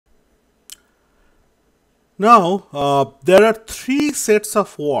Now, there are three sets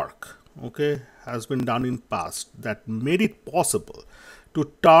of work, okay, has been done in past that made it possible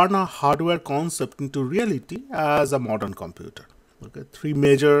to turn a hardware concept into reality as a modern computer. Okay, three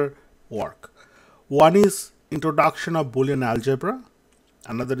major work. One is introduction of Boolean algebra,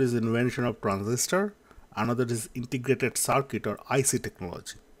 another is invention of transistor, another is integrated circuit or IC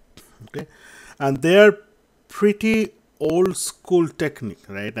technology. Okay, and they're pretty old school technique,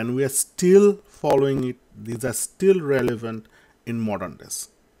 right? And we are still following it. These are still relevant in modern days.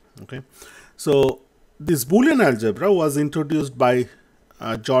 Okay, so this Boolean algebra was introduced by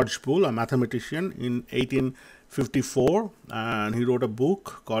George Boole, a mathematician, in 1854, and he wrote a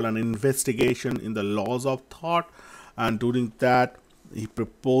book called An Investigation in the Laws of Thought. And during that, he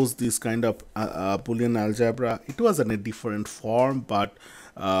proposed this kind of Boolean algebra. It was in a different form, but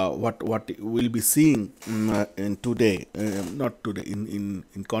what we'll be seeing in today, not today, in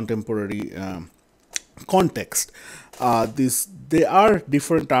contemporary context, this there are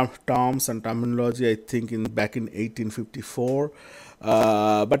different terms and terminology. I think in back in 1854,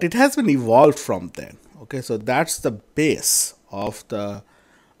 but it has been evolved from then. Okay, so that's the base of the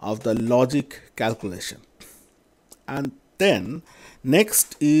logic calculation. And then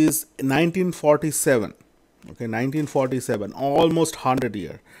next is 1947. Okay, 1947, almost 100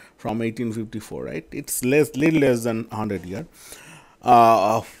 year from 1854, right? It's little less than 100 year.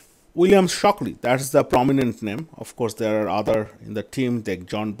 uh, William Shockley, that's the prominent name. Of course, there are other in the team like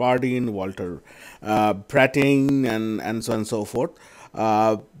John Bardeen, Walter Brattain, and so on and so forth.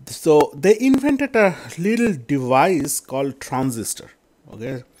 So they invented a little device called transistor.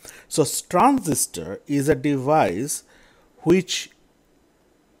 Okay, so transistor is a device which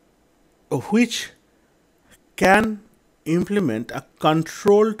which can implement a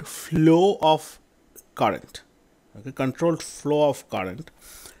controlled flow of current. Okay, controlled flow of current.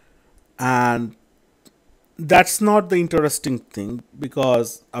 And that's not the interesting thing,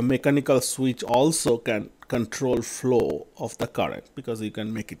 because a mechanical switch also can control flow of the current, because you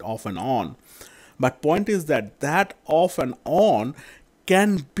can make it off and on. But point is that that off and on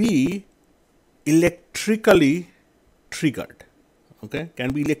can be electrically triggered. Okay,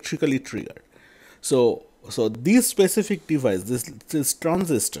 can be electrically triggered. So this specific device, this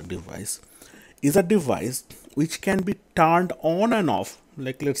transistor device, is a device which can be turned on and off.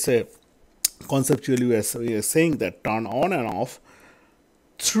 Like, let's say, conceptually we are saying that turn on and off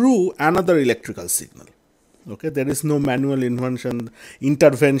through another electrical signal. Okay, there is no manual intervention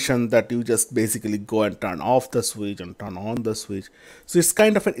that you just basically go and turn off the switch and turn on the switch. So it's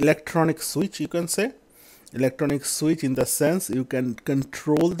kind of an electronic switch, you can say. Electronic switch in the sense you can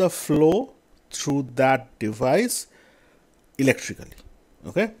control the flow through that device electrically.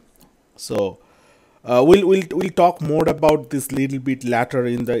 Okay, so we'll talk more about this little bit later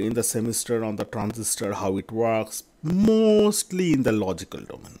in the semester on the transistor, how it works, mostly in the logical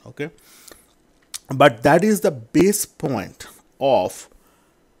domain. Okay, but that is the base point of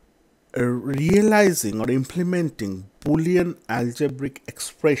realizing or implementing Boolean algebraic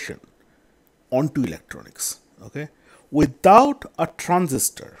expression onto electronics. Okay, without a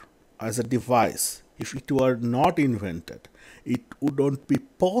transistor as a device, if it were not invented, it would not be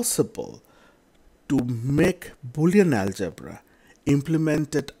possible to make Boolean algebra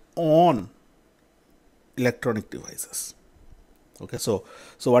implemented on electronic devices. Okay, so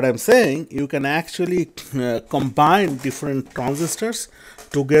what I'm saying, you can actually combine different transistors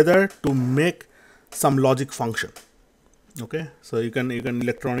together to make some logic function. Okay, so you can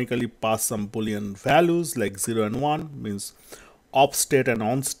electronically pass some Boolean values like 0 and 1, means off state and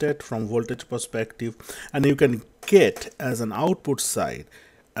on state from voltage perspective, and you can get as an output side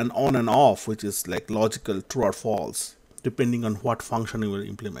an on and off, which is like logical true or false depending on what function you are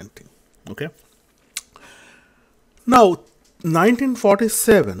implementing. Okay, now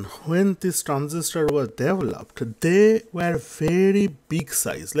 1947, when this transistor was developed, they were very big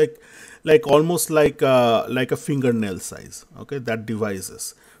size, like almost like a fingernail size. Okay, that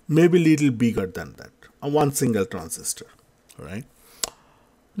devices maybe little bigger than that, one single transistor. Right,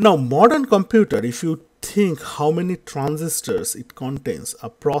 now modern computer, if you think how many transistors it contains, a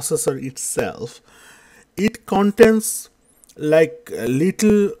processor itself, it contains like a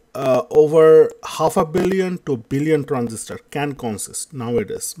little over 500 million to billion transistor can consist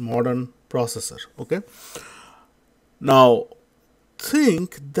nowadays modern processor. Okay, now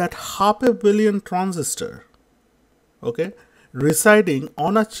think that 500 million transistor, okay, residing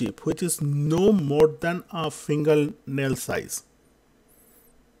on a chip which is no more than a fingernail size.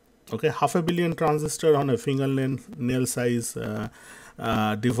 Okay, 500 million transistor on a fingernail size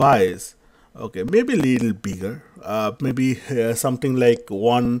device Okay, maybe a little bigger, maybe something like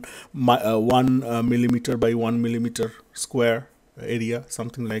 1 millimeter by 1 millimeter square area,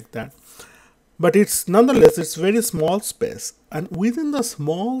 something like that. But it's nonetheless, it's very small space, and within the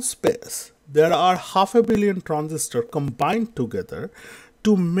small space, there are 500 million transistors combined together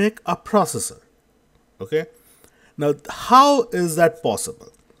to make a processor. Okay, now how is that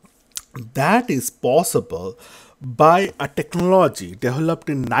possible? That is possible by a technology developed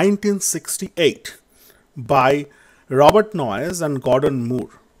in 1968 by Robert Noyes and Gordon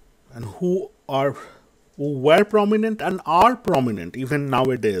Moore, and who were prominent and are prominent even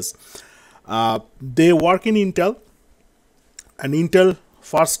nowadays. They work in Intel, and Intel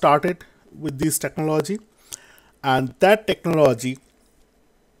first started with this technology, and that technology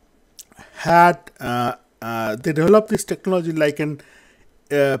had they developed this technology like in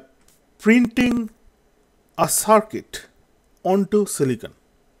uh, printing a circuit onto silicon.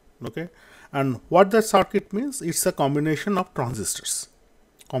 Okay, and what that circuit means, it's a combination of transistors.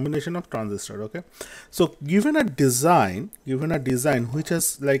 Okay, so given a design which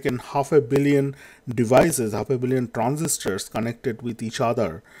has like in 500 million devices, 500 million transistors connected with each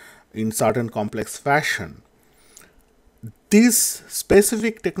other in certain complex fashion, this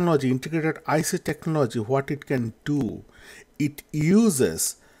specific technology, integrated IC technology, what it can do, it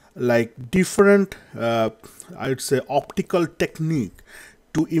uses like different I would say optical technique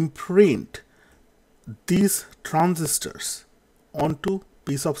to imprint these transistors onto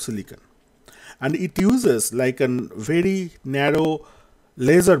piece of silicon, and it uses like a very narrow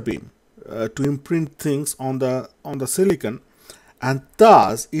laser beam to imprint things on the silicon, and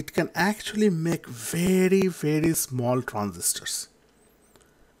thus it can actually make very small transistors.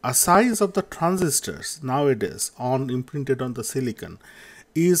 A size of the transistors nowadays on imprinted on the silicon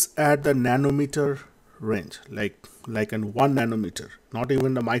is at the nanometer range, like in 1 nanometer, not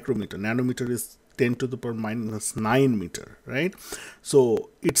even the micrometer. Nanometer is 10 to the power minus 9 meter, right? So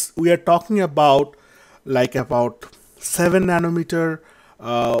we are talking about like about 7 nanometer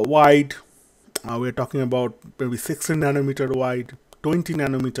wide. We're talking about maybe 16 nanometer wide, 20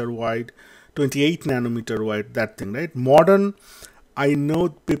 nanometer wide, 28 nanometer wide, that thing, right? Modern, I know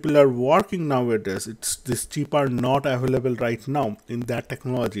people are working nowadays. This chip are not available right now in that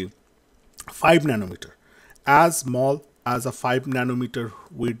technology. 5 nanometer, as small as a 5 nanometer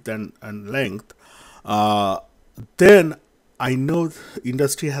width and length. Then I know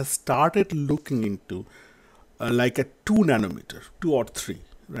industry has started looking into like a 2 nanometer, 2 or 3,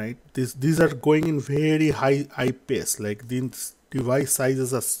 right? These are going in very high pace. Like these device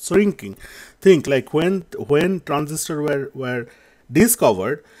sizes are shrinking. Think like when transistors were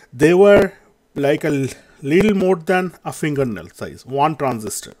discovered, they were like a little more than a fingernail size, one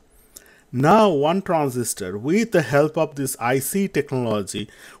transistor. Now one transistor, with the help of this IC technology,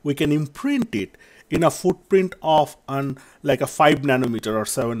 we can imprint it in a footprint of like a 5 nanometer or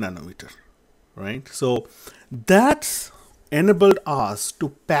 7 nanometer, right? So that's enabled us to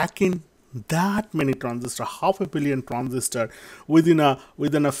pack in that many transistors, 500 million transistor within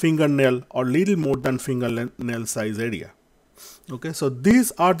a fingernail or little more than fingernail size area. Okay, so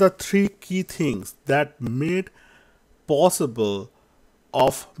these are the 3 key things that made possible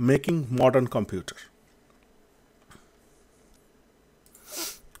of making modern computer.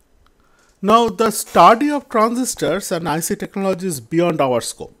 Now the study of transistors and IC technology is beyond our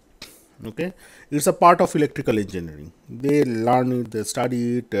scope. Okay, it's a part of electrical engineering. They learn it, they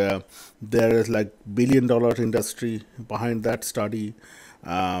study it. There is like $1 billion industry behind that study.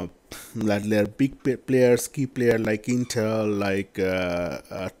 Like there are big players, key players like Intel, like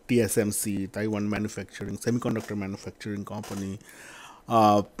TSMC, Taiwan manufacturing, semiconductor manufacturing company.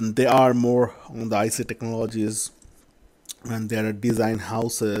 They are more on the IC technologies, and there are design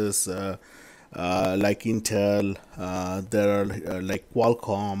houses like Intel. There are like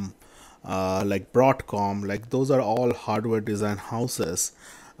Qualcomm, like Broadcom. Like those are all hardware design houses.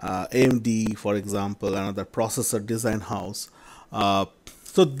 AMD, for example, another processor design house.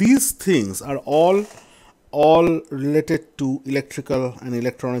 So these things are all related to electrical and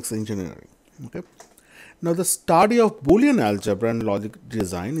electronics engineering. Okay. Now the study of Boolean algebra and logic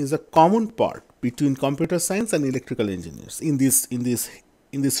design is a common part between computer science and electrical engineers in this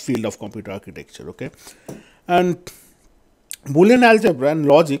field of computer architecture. Okay, and Boolean algebra and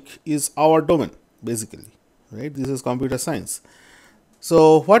logic is our domain basically, right? This is computer science.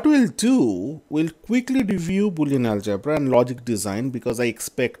 So what we'll do, we'll quickly review Boolean algebra and logic design, because I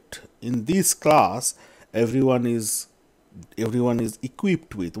expect in this class everyone is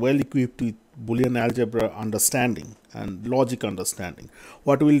equipped with Boolean algebra understanding and logic understanding.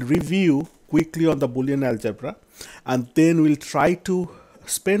 What we'll review quickly on the Boolean algebra, and then we'll try to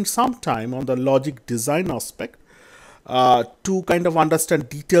spend some time on the logic design aspect to kind of understand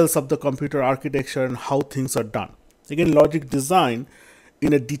details of the computer architecture and how things are done. Again, logic design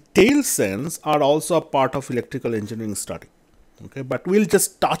in a detailed sense are also a part of electrical engineering study. Okay, but we'll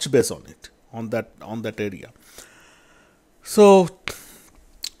just touch base on it, on that area. So,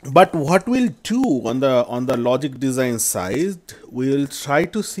 but what we'll do on the logic design side, we'll try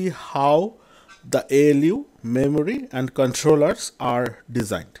to see how the ALU, memory, and controllers are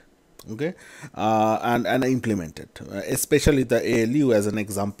designed, okay, and implemented. Especially the ALU as an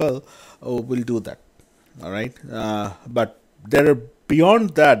example, we'll do that. All right, but there are,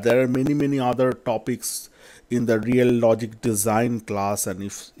 beyond that, there are many other topics in the real logic design class, and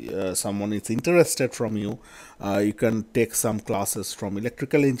if someone is interested from you, you can take some classes from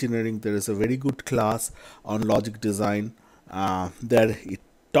electrical engineering. There is a very good class on logic design. There it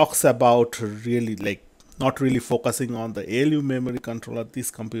talks about really, like, not really focusing on the ALU, memory, controller,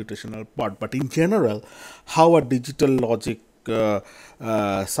 this computational part, but in general how a digital logic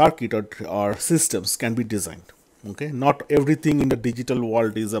circuit or systems can be designed. Okay, not everything in the digital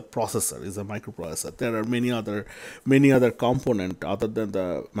world is a processor, is a microprocessor. There are many other component other than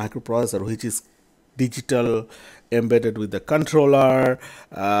the microprocessor, which is digital, embedded with the controller.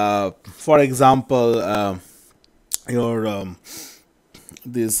 For example, your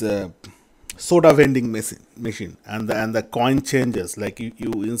this soda vending machine, and the coin changes, like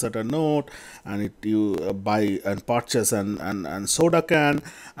you insert a note and you buy and purchase and soda can,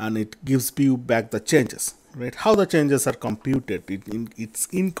 and it gives you back the changes, right? How the changes are computed, it's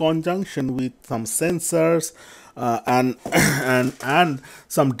in conjunction with some sensors and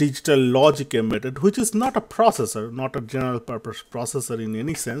some digital logic embedded, which is not a processor, not a general purpose processor in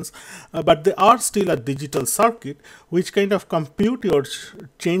any sense, but they are still a digital circuit which kind of compute your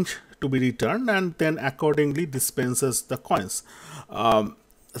change to be returned and then accordingly dispenses the coins.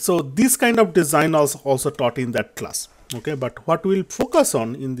 So this kind of design is also taught in that class. Okay, but what we'll focus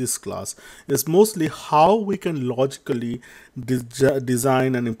on in this class is mostly how we can logically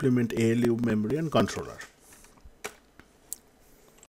design and implement ALU, memory, and controller.